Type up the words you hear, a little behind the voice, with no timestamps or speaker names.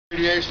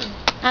Radiation.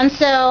 And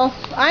so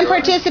I'm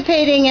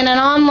participating in an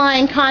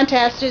online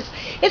contest.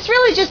 It's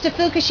really just a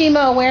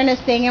Fukushima awareness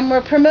thing, and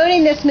we're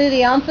promoting this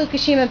movie on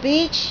Fukushima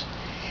Beach.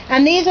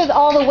 And these are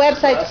all the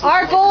websites.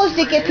 Our goal is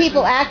to get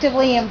people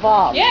actively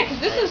involved. Yeah, because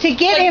this is to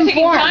get like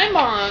informed. Time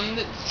bomb.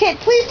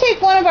 Please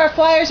take one of our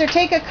flyers or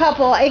take a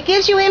couple. It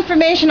gives you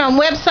information on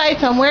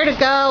websites, on where to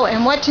go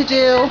and what to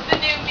do. The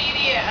new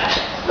media.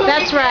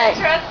 That's right.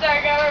 We can't trust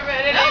our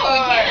government anymore. No, we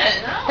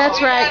can't. No.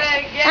 That's right.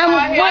 And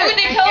why would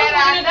they tell us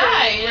we're going to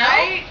die,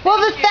 right? Well,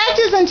 the fact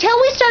is,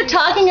 until we start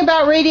talking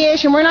about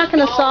radiation, we're not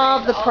going to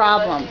solve the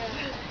problem.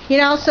 You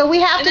know, so we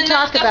have to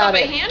talk about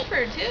it.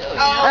 Hanford too.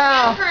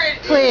 Oh,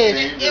 Hanford please.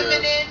 is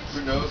imminent.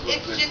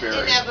 It's just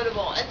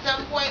inevitable. At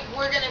some point,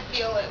 we're going to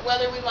feel it,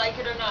 whether we like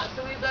it or not.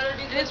 So we better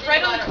do something. It's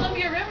right on the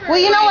Columbia River. Well,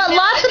 you know what?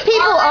 Lots of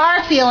people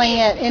are feeling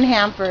it in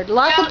Hanford.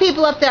 Lots of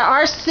people up there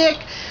are sick.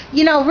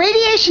 You know,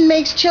 radiation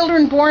makes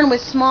children born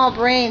with small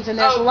brains, and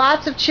there's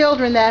lots of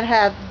children that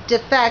have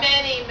defects.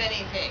 Many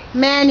things.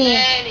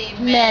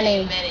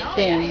 Many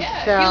things.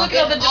 Yeah. So. If you look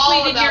at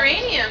all the depleted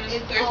uranium,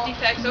 there's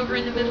defects over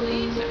in the Middle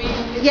East. I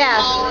mean, yes.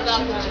 It's all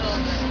about the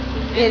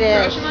children. It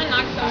is. Hiroshima and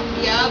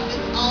Nagasaki. Yep,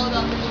 it's all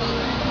about the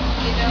children.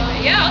 You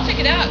know? Yeah, I'll check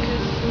it out.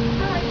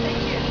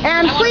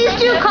 And please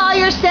do call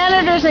your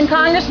senators and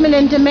congressmen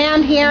and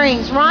demand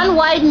hearings. Ron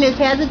Wyden is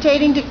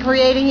hesitating to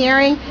create a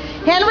hearing.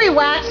 Henry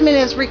Waxman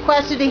has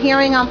requested a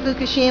hearing on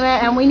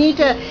Fukushima, and we need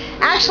to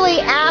actually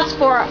ask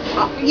for,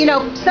 you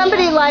know,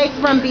 somebody like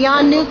from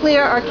Beyond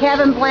Nuclear or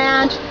Kevin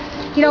Blanche,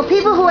 you know,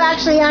 people who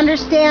actually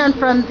understand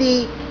from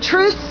the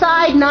truth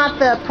side, not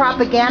the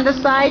propaganda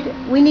side.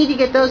 We need to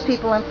get those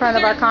people in front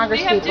of our congresspeople.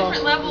 They have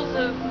different levels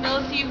of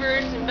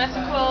millisieverts and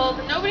vesicles,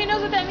 and nobody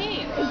knows what that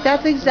means.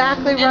 That's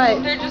exactly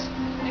right. They're just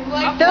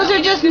those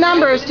are just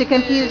numbers to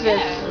confuse us.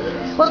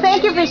 Yeah. Well,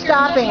 thank you for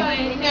stopping. No,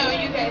 you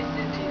guys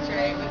did these,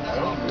 right?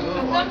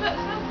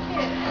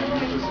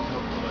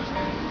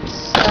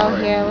 So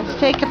here, let's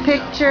take a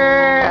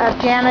picture of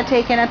Jana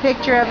taking a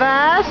picture of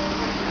us.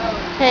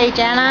 Hey,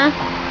 Jana.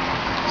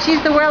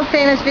 She's the world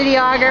famous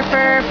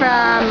videographer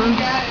from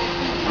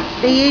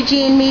the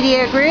Eugene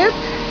Media Group.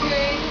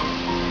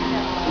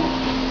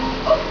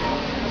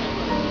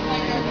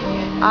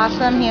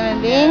 Awesome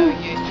human being.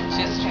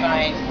 Just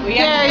fine. We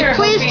Yeah,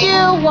 please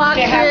do walk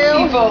to through.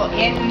 have people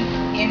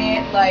in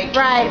it, like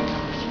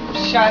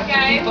shot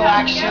people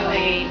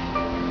actually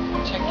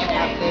checking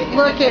out the.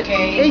 Look at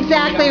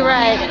exactly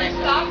right.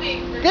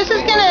 This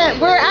is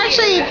we're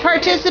actually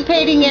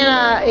participating in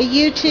a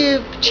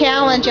YouTube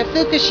challenge, a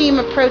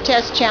Fukushima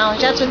Protest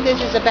challenge. That's what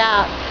this is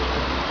about.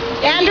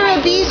 Andrew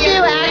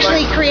Abisu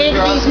actually created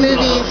these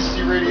movies.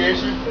 See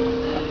radiation?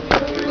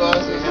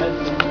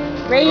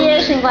 Glasses?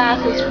 Radiation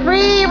glasses.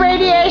 Free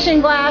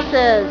radiation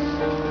glasses.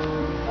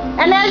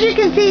 And as you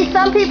can see,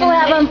 some people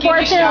have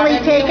unfortunately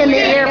taken the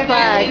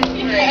earplugs.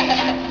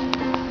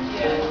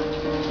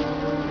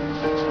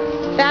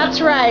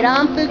 That's right,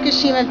 on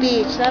Fukushima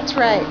Beach. That's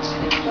right.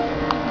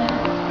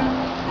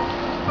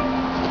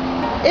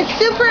 It's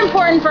super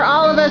important for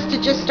all of us to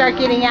just start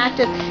getting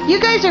active. You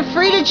guys are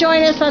free to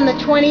join us on the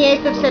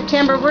 28th of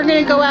September. We're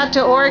going to go out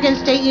to Oregon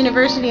State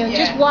University and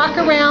just walk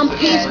around,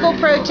 peaceful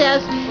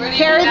protest,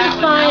 carry the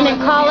sign, and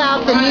call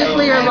out the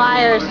nuclear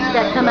liars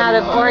that come out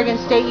of Oregon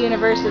State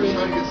University.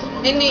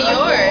 In New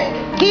York.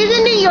 He's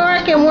in New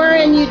York and we're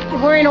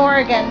in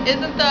Oregon.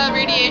 Isn't the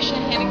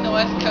radiation hitting the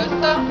West Coast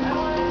though?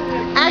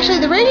 Actually,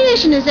 the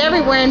radiation is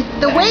everywhere, and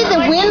the way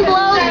the wind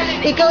blows,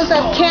 it goes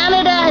up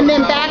Canada and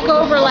then back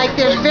over. Like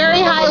there's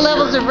very high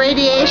levels of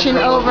radiation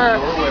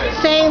over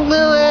St.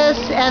 Louis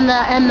and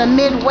the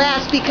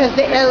Midwest because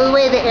the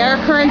way the air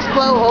currents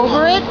blow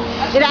over it.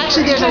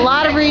 There's a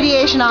lot of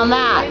radiation on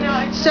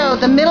that. So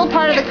the middle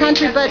part of the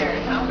country, but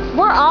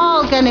we're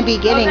all going to be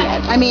getting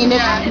it. I mean,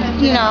 it's,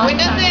 you know. When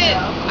does it?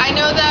 I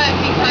know that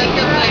because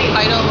of the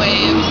tidal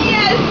wave.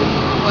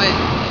 What,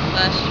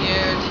 last year,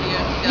 2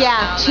 years ago?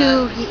 Yeah,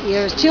 2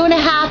 years,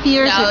 2.5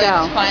 years now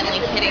ago. It's finally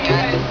hitting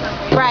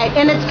us. Right,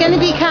 and it's going to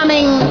be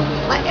coming.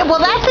 Well,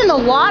 that's in the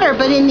water,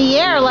 but in the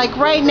air, like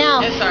right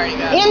now. It's already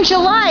gone. In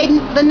July,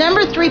 the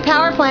number 3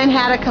 power plant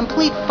had a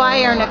complete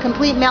fire and a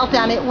complete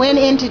meltdown. It went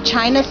into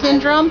China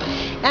syndrome,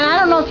 and I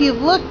don't know if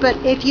you've looked, but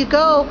if you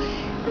go.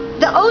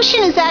 The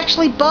ocean is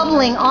actually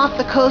bubbling off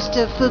the coast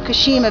of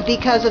Fukushima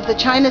because of the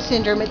China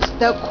syndrome.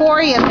 The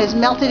corium has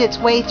melted its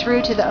way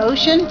through to the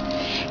ocean.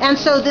 And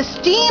so the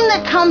steam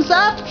that comes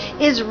up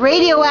is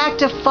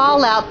radioactive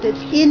fallout that's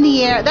in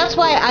the air. That's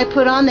why I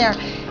put on there,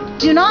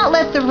 do not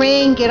let the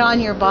rain get on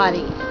your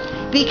body.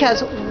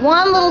 Because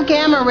one little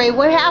gamma ray,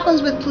 what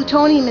happens with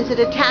plutonium is it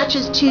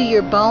attaches to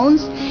your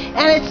bones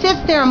and it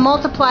sits there and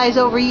multiplies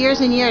over years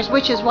and years,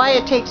 which is why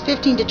it takes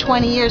 15 to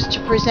 20 years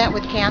to present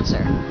with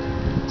cancer.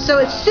 So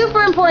it's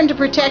super important to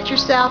protect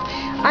yourself.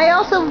 I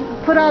also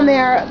put on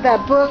there the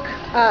book,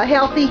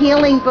 Healthy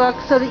Healing book,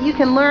 so that you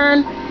can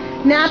learn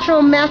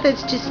natural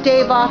methods to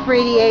stave off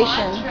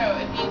radiation.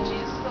 Cilantro. If you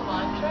choose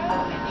cilantro,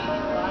 and you eat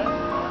a lot of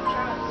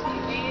cilantro and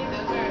seaweed,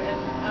 those are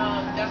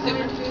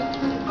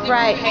superfoods.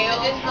 Right.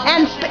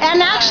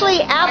 And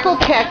actually apple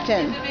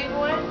pectin. Is a big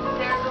one.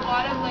 There's a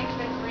lot of like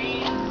the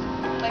greens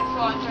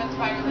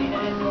spirulina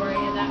and nori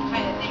and that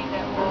kind of thing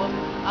that will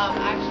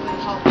actually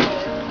help with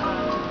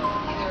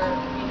either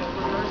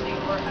reversing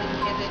or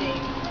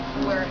inhibiting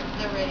where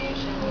the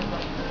radiation would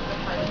like the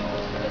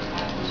particles would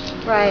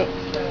attach. Right.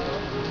 So,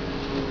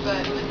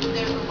 but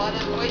there's a lot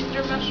of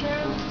oyster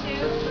mushrooms too.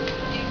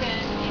 You can.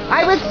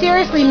 I would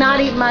seriously not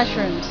eat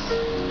mushrooms.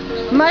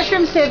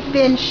 Mushrooms have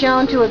been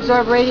shown to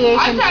absorb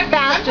radiation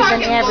faster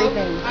than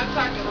everything. I'm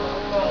talking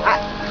local.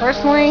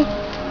 Personally,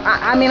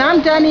 I mean,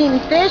 I'm done eating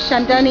fish,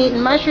 I'm done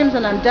eating mushrooms,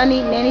 and I'm done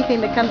eating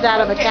anything that comes out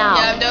of a cow.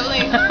 Yeah, I'm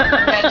definitely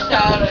vegged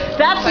out.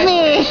 That's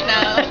me. Fish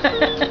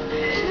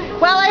now.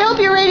 Well, I hope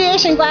your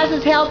radiation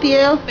glasses help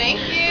you. Thank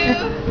you.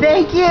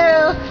 Thank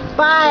you.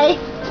 Bye.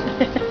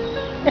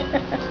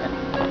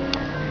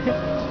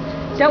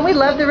 Don't we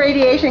love the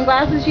radiation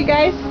glasses, you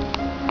guys?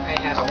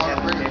 I want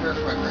to bring a pair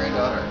for my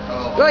granddaughter.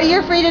 Oh. Well,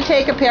 you're free to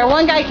take a pair.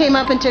 One guy came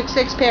up and took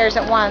 6 pairs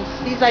at once.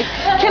 He's like,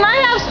 "Can I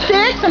have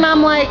 6?" And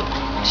I'm like,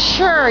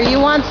 "Sure. You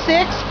want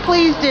 6?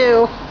 Please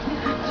do."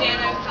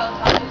 Jana was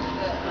telling us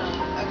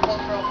a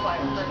cultural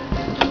flyer for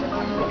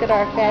Look at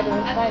our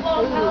fabulous nice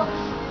food.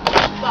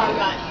 Log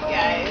on, you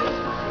guys.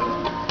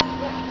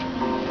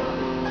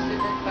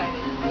 Super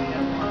excited.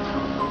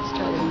 Let's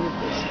try to move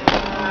this.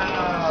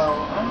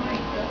 Wow. Oh my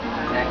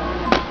God.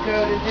 Go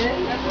to this.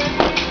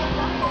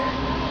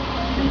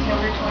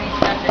 September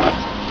 22nd.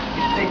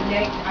 It's the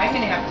next. I'm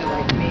gonna have to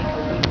like make a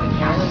weekly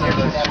calendar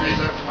for that week.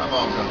 My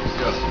mom comes.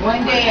 Yes.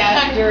 One day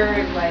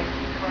after, like,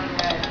 before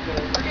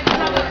We're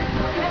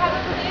gonna have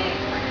a thing.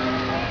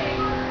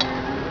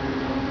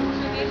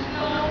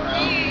 Traditional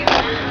feast.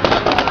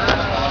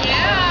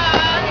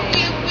 Yeah.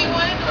 We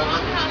wanted the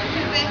longhouse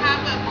because they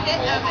have a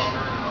pit of it.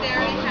 They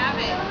already have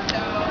it.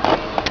 So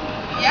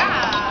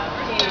yeah.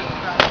 We're so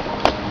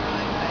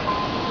excited.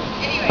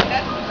 Anyway,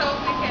 that's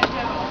totally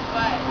tangential,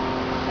 but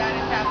that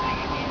is happening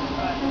again.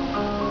 But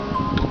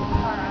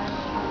alright.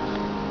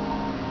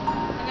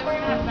 And then we're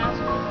gonna have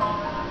basketball.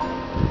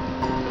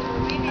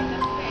 We need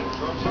this space.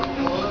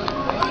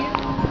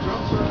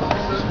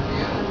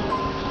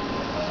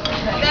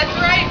 That's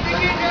right,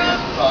 bring your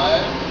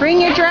drums. Bring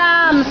your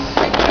drums.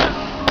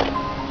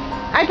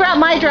 I brought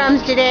my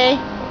drums today.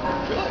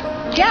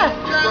 Yeah.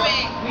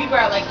 Drumming. we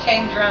brought like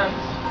 10 drums.